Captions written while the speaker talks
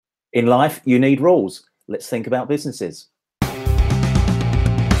In life, you need rules. Let's think about businesses.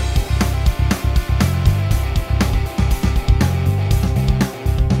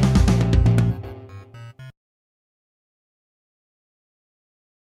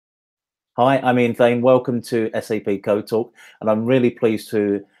 Hi, I'm Ian Thane. Welcome to SAP Code Talk, and I'm really pleased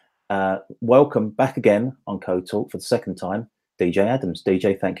to welcome back again on Code Talk for the second time, DJ Adams.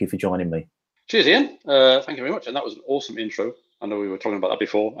 DJ, thank you for joining me. Cheers, Ian. Thank you very much. And that was an awesome intro. I know we were talking about that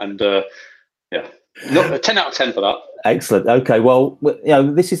before, and yeah, a 10 out of 10 for that. Excellent. Okay, well,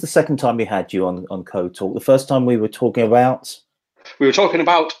 this is the second time we had you on Code Talk. The first time we were talking about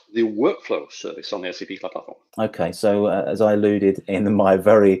the workflow service on the SAP Cloud Platform. Okay, so as I alluded in my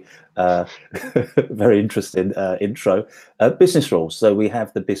very very interesting intro, business rules. So we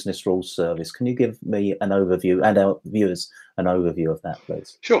have the business rules service. Can you give me an overview and our viewers an overview of that,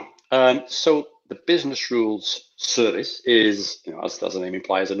 please? Sure. So the business rules service is, as the name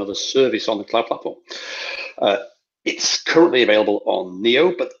implies, another service on the Cloud Platform. It's currently available on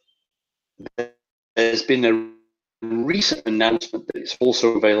Neo, but there's been a recent announcement that it's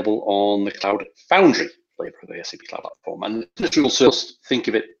also available on the Cloud Foundry flavor of the SAP Cloud Platform. And business rules service, think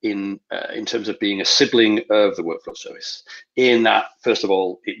of it in terms of being a sibling of the workflow service. In that, first of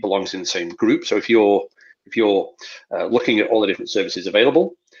all, it belongs in the same group. So if you're looking at all the different services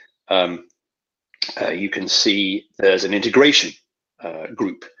available, you can see there's an integration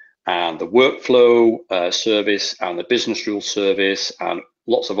group, and the workflow service and the business rules service and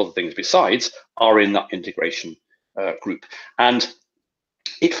lots of other things besides are in that integration group. And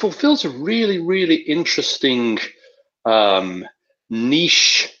it fulfills a really, really interesting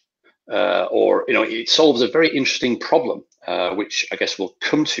niche, or it solves a very interesting problem, which I guess we'll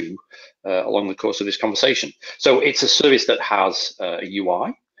come to along the course of this conversation. So it's a service that has a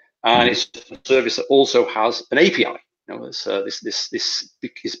UI, and it's a service that also has an API. This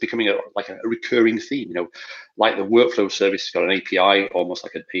is becoming like a recurring theme. Like the workflow service has got an API, almost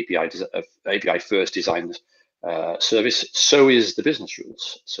like an API first designed service. So is the business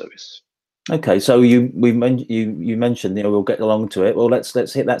rules service. Okay, so you mentioned we'll get along to it. Well, let's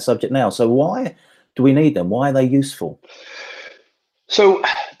hit that subject now. So why do we need them? Why are they useful? So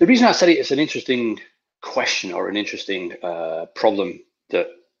the reason I said it's an interesting question or an interesting problem that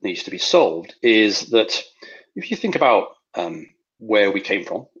needs to be solved is that if you think about where we came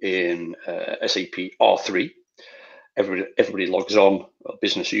from in SAP R3, everybody logs on,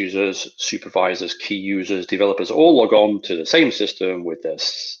 business users, supervisors, key users, developers all log on to the same system with their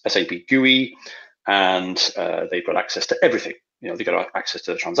SAP GUI, and they've got access to everything. They've got access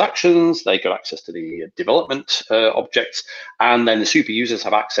to the transactions, they've got access to the development objects, and then the super users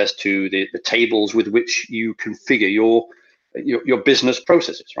have access to the tables with which you configure your business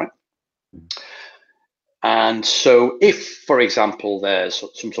processes, right? And so if, for example, there's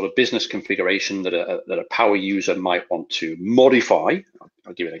some sort of business configuration that a power user might want to modify,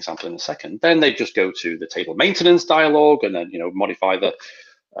 I'll give you an example in a second, then they just go to the table maintenance dialog and then modify those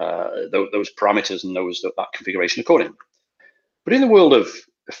parameters and that configuration accordingly. But in the world of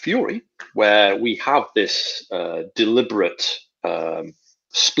Fiori, where we have this deliberate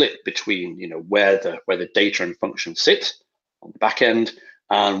split between where the data and functions sit on the back end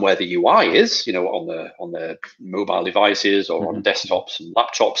and where the UI is, on the mobile devices or on desktops and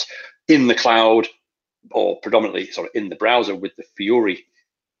laptops, in the cloud, or predominantly sort of in the browser with the Fiori,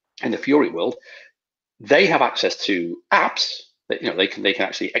 in the Fiori world, they have access to apps that they can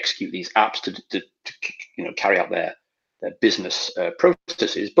actually execute these apps to carry out their business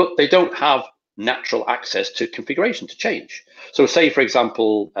processes, but they don't have natural access to configuration to change. So say, for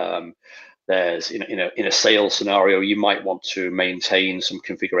example, there's in a sales scenario, you might want to maintain some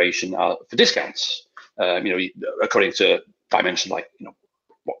configuration for discounts, according to dimensions like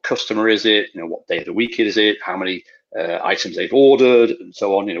what customer is it, what day of the week is it, how many items they've ordered, and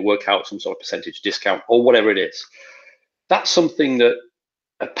so on. Work out some sort of percentage discount or whatever it is. That's something that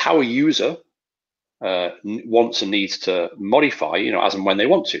a power user wants and needs to modify, as and when they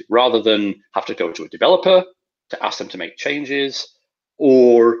want to, rather than have to go to a developer to ask them to make changes,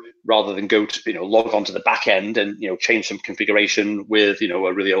 or rather than go to log onto the back end and change some configuration with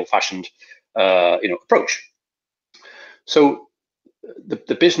a really old-fashioned approach. So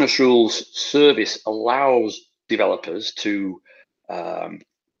the business rules service allows developers to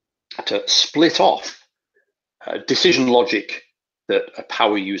split off decision logic that a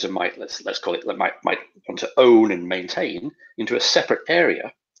power user might let's call it might want to own and maintain into a separate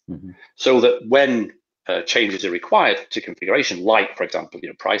area, so that when changes are required to configuration, like for example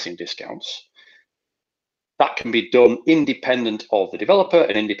pricing discounts, that can be done independent of the developer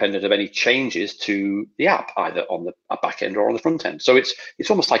and independent of any changes to the app, either on the back end or on the front end. So it's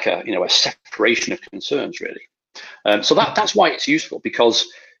almost like a separation of concerns, really. So that's why it's useful, because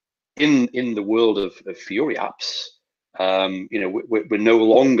in the world of Fiori apps, we're no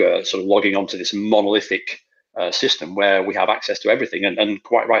longer sort of logging onto this monolithic system where we have access to everything, and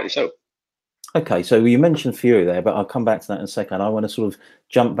quite rightly so. Okay, so you mentioned Fury there, but I'll come back to that in a second. I want to sort of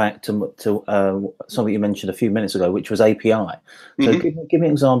jump back to something you mentioned a few minutes ago, which was API. So give me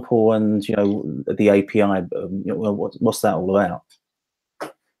an example, and the API. What's that all about?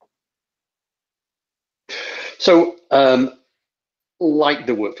 So, like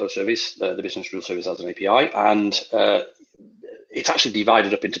the workflow service, the business rule service has an API, and it's actually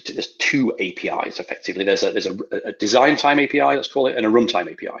divided up into there's two APIs effectively. There's a design time API, let's call it, and a runtime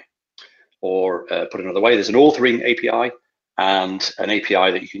API. Or put another way, there's an authoring API and an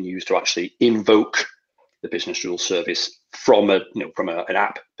API that you can use to actually invoke the business rules service from an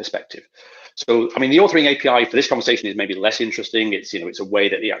app perspective. So, I mean, the authoring API for this conversation is maybe less interesting. It's it's a way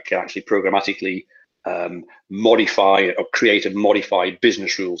that you can actually programmatically modify or create and modify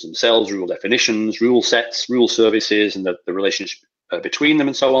business rules themselves, rule definitions, rule sets, rule services, and the relationship between them,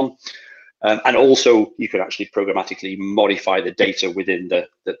 and so on. And also, you could actually programmatically modify the data within the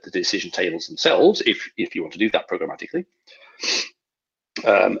decision tables themselves, if you want to do that programmatically.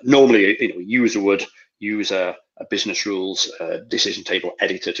 Normally, a user would use a business rules decision table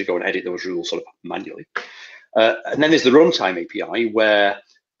editor to go and edit those rules sort of manually. And then there's the runtime API, where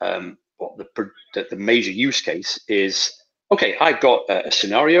the major use case is, okay, I've got a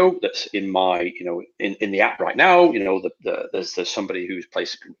scenario that's in my, in the app right now. There's somebody who's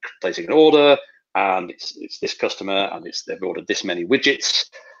placing an order, and it's this customer, and they've ordered this many widgets.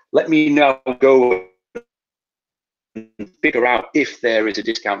 Let me now go and figure out if there is a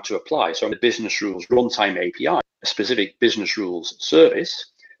discount to apply. So the business rules runtime API, a specific business rules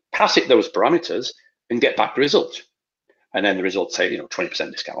service, pass it those parameters and get back the result. And then the result say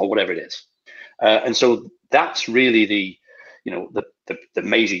 20% discount or whatever it is. And so that's really the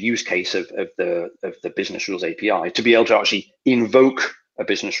major use case of the business rules API, to be able to actually invoke a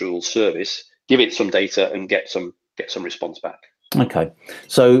business rules service, give it some data, and get some response back. Okay,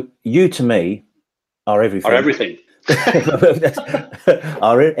 so you to me are everything. Are everything.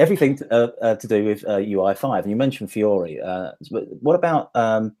 Are everything to do with UI5. And you mentioned Fiori. But what about?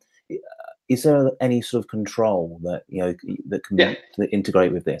 Is there any sort of control that that can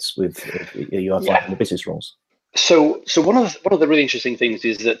integrate with this, with UI5 and the business rules? So one of the really interesting things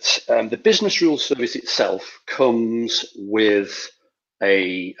is that the business rules service itself comes with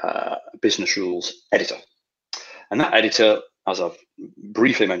a business rules editor, and that editor, as I've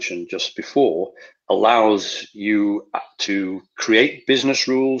briefly mentioned just before, allows you to create business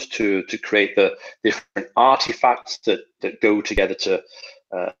rules, to create the different artifacts that go together to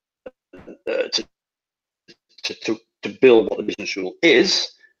build what the business rule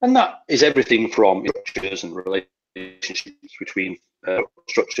is. And that is everything from structures and relationships between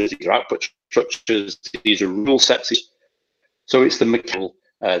structures. These are output structures, these are rule sets. So it's the mechanical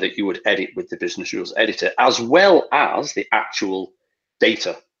that you would edit with the business rules editor, as well as the actual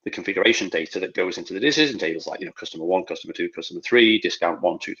data, the configuration data that goes into the decision tables, like customer 1, customer 2, customer 3, discount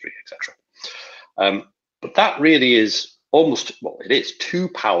 1, 2, 3, etc. But that really is almost, it is too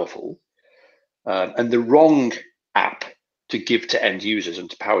powerful and the wrong app to give to end users and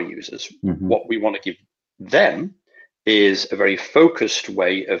to power users. What we want to give them is a very focused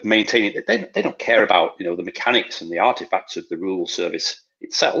way of maintaining it. They don't care about the mechanics and the artifacts of the rule service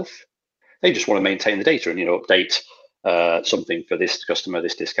itself. They just want to maintain the data and update something for this customer,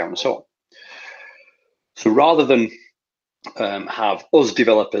 this discount, and so on. So rather than have us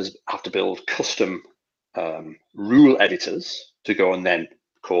developers have to build custom rule editors to go and then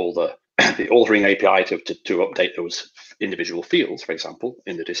call the authoring API to update those individual fields, for example,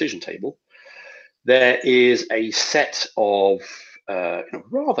 in the decision table, there is a set of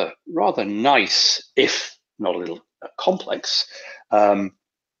rather nice, if not a little complex,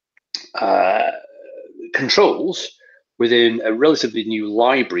 controls within a relatively new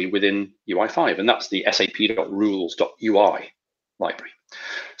library within UI5, and that's the sap.rules.ui library.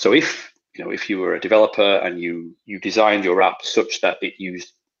 So if you were a developer and you designed your app such that it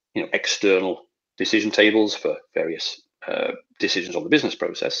used external decision tables for various decisions on the business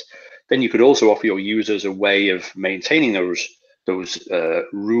process, then you could also offer your users a way of maintaining those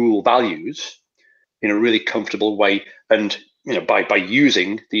rule values in a really comfortable way, and by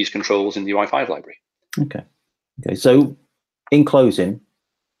using these controls in the UI5 library. Okay. So in closing,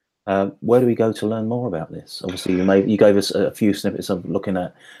 Where do we go to learn more about this? Obviously, you gave us a few snippets of looking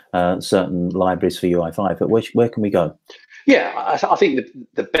at certain libraries for UI5, but where can we go? Yeah, I think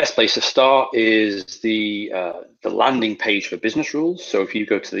the best place to start is the landing page for business rules. So if you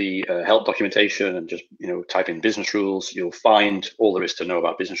go to the help documentation and just type in business rules, you'll find all there is to know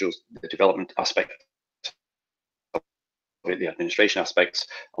about business rules, the development aspect, the administration aspects,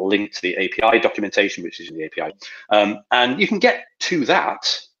 a link to the API documentation, which is in the API. And you can get to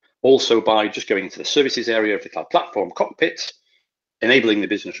that also by just going into the services area of the Cloud Platform cockpit, enabling the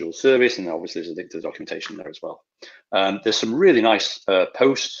business rules service, and obviously there's a link to the documentation there as well. There's some really nice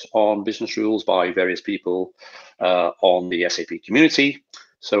posts on business rules by various people on the SAP community.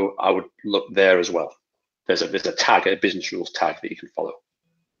 So I would look there as well. There's a tag, a business rules tag that you can follow.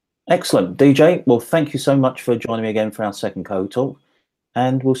 Excellent. DJ, well, thank you so much for joining me again for our second Code Talk,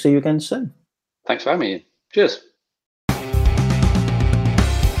 and we'll see you again soon. Thanks for having me. Cheers.